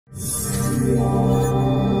Hello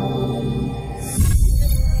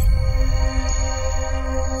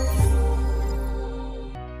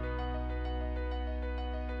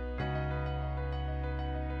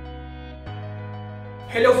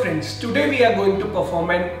friends, today we are going to perform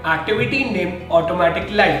an activity named automatic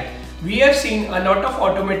light. We have seen a lot of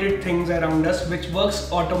automated things around us which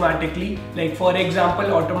works automatically, like for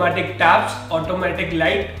example automatic taps, automatic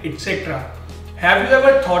light, etc. Have you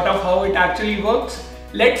ever thought of how it actually works?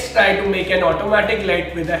 Let's try to make an automatic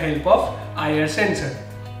light with the help of IR sensor.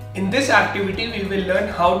 In this activity, we will learn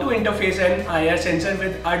how to interface an IR sensor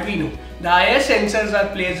with Arduino. The IR sensors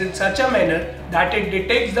are placed in such a manner that it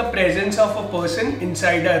detects the presence of a person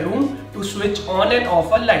inside a room to switch on and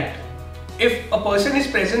off a light. If a person is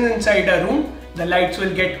present inside a room, the lights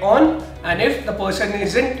will get on, and if the person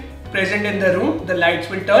isn't present in the room, the lights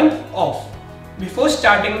will turn off. Before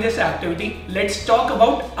starting this activity, let's talk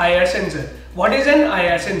about IR sensor. What is an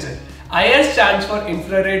IR sensor? IR stands for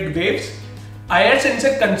infrared waves. IR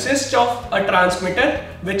sensor consists of a transmitter,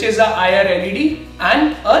 which is a IR LED,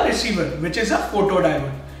 and a receiver, which is a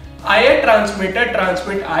photodiode. IR transmitter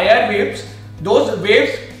transmits IR waves. Those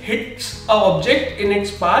waves hits an object in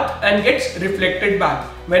its path and gets reflected back.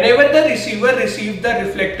 Whenever the receiver receives the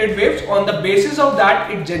reflected waves, on the basis of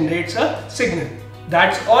that it generates a signal.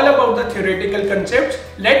 That's all about the theoretical concepts.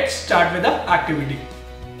 Let's start with the activity.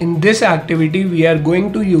 In this activity, we are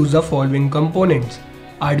going to use the following components: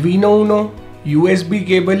 Arduino Uno, USB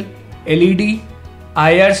cable, LED,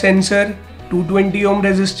 IR sensor, 220 ohm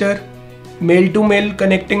resistor, male to male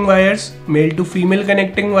connecting wires, male to female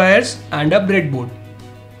connecting wires, and a breadboard.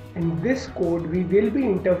 In this code, we will be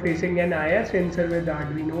interfacing an IR sensor with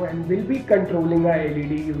Arduino and will be controlling a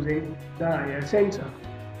LED using the IR sensor.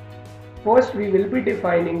 First, we will be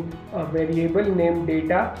defining a variable named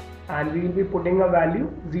data, and we will be putting a value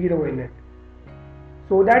 0 in it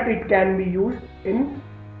so that it can be used in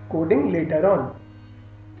coding later on.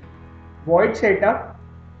 Void setup.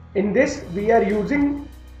 In this, we are using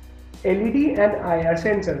LED and IR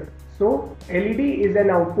sensor. So LED is an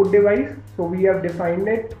output device, so we have defined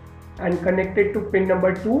it and connected to pin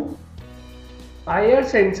number 2. IR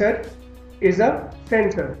sensor is a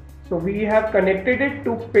sensor, so we have connected it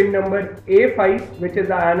to pin number A5, which is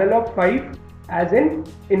the analog 5, as in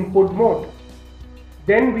input mode.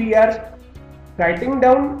 Then we are writing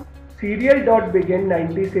down serial.begin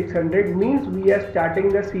 9600, means we are starting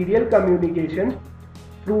the serial communication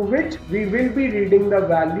through which we will be reading the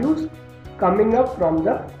values coming up from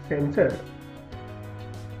the sensor.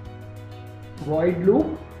 Void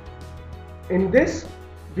loop. In this,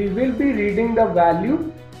 we will be reading the value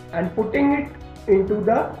and putting it into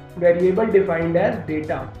the variable defined as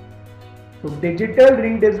data. So digital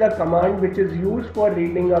read is the command which is used for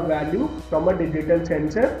reading a value from a digital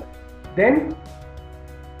sensor. Then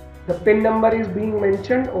the pin number is being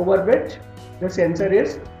mentioned over which the sensor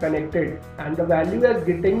is connected, and the value is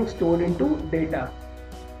getting stored into data.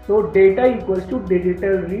 So data equals to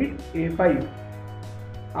digital read A5.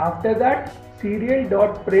 After that,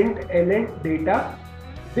 serial.println data.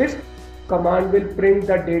 This command will print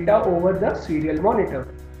the data over the serial monitor.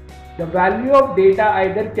 The value of data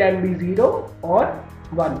either can be 0 or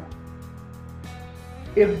 1.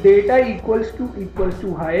 If data equals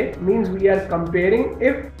to high, means we are comparing.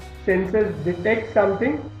 If sensors detect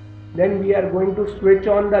something, then we are going to switch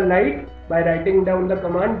on the light by writing down the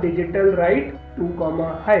command digital write to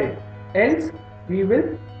high. Else we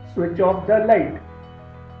will switch off the light.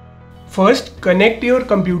 First, connect your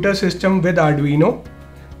computer system with Arduino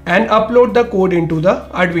and upload the code into the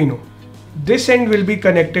Arduino. This end will be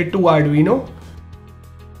connected to Arduino.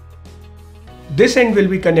 This end will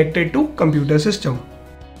be connected to computer system.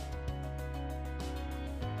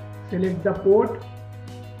 Select the port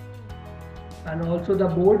and also the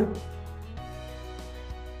board.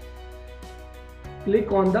 Click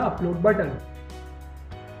on the upload button.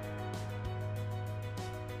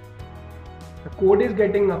 The code is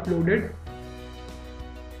getting uploaded.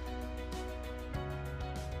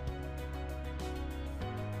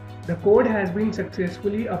 The code has been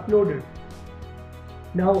successfully uploaded.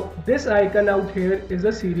 Now this icon out here is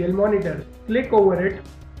a serial monitor. Click over it.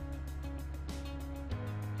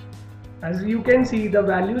 As you can see, the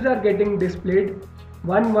values are getting displayed.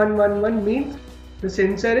 1111 means the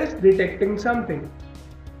sensor is detecting something.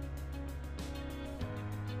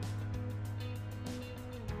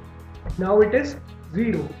 Now it is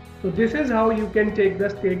 0. So this is how you can check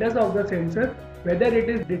the status of the sensor, whether it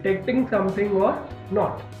is detecting something or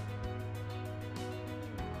not.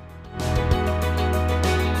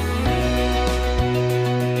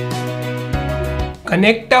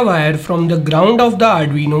 Connect a wire from the ground of the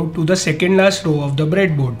Arduino to the second last row of the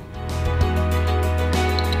breadboard.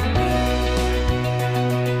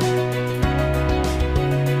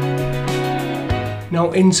 Now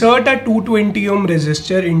insert a 220 ohm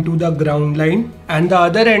resistor into the ground line and the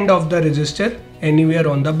other end of the resistor anywhere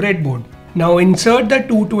on the breadboard. Now insert the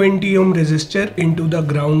 220 ohm resistor into the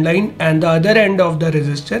ground line and the other end of the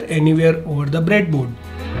resistor anywhere over the breadboard.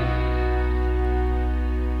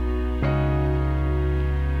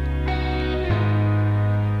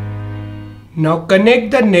 Now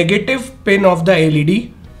connect the negative pin of the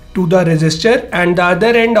LED to the resistor and the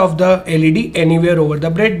other end of the LED anywhere over the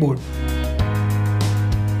breadboard.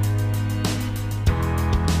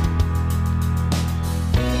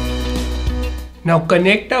 Now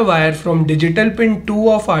connect a wire from digital pin 2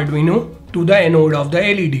 of Arduino to the anode of the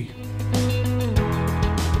LED.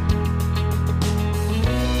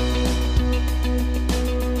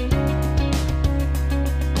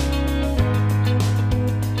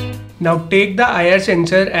 Now take the IR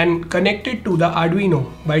sensor and connect it to the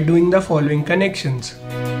Arduino by doing the following connections.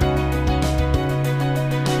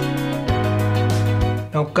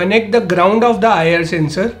 Now connect the ground of the IR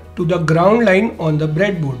sensor to the ground line on the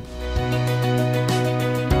breadboard.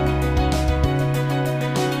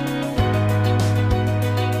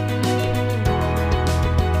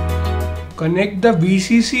 Connect the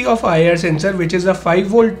VCC of IR sensor, which is a 5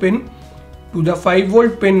 volt pin, to the 5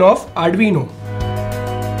 volt pin of Arduino.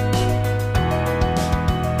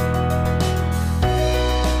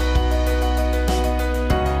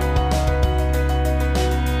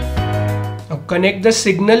 Now connect the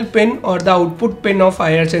signal pin or the output pin of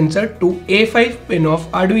IR sensor to A5 pin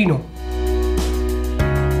of Arduino.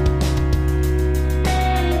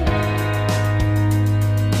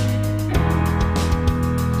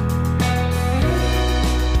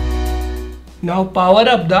 Now power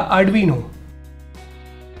up the Arduino.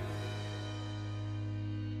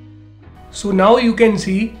 So now you can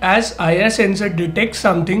see, as IR sensor detects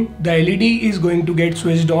something, the LED is going to get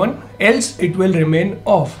switched on, else it will remain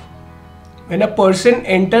off. When a person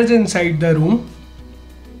enters inside the room,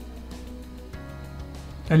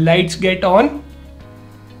 the lights get on.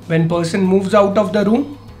 When person moves out of the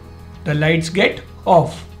room, the lights get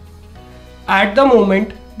off. At the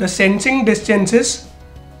moment, the sensing distance is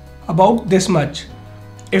about this much.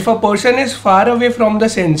 If a person is far away from the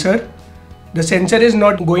sensor is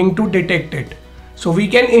not going to detect it. So we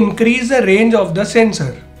can increase the range of the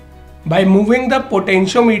sensor by moving the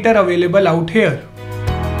potentiometer available out here.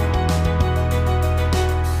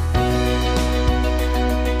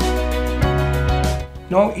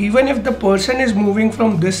 Now even if the person is moving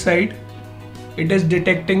from this side, it is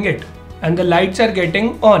detecting it and the lights are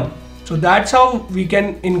getting on. So that's how we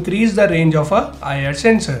can increase the range of a IR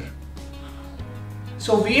sensor.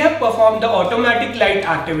 So we have performed the automatic light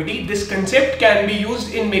activity. This concept can be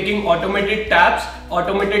used in making automated taps,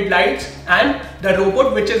 automated lights, and the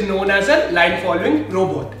robot which is known as a line following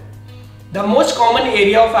robot. The most common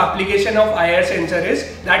area of application of IR sensor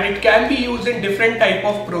is that it can be used in different type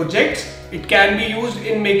of projects. It can be used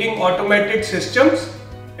in making automated systems,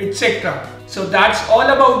 etc. So that's all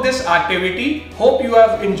about this activity. Hope you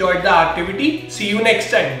have enjoyed the activity. See you next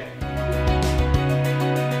time.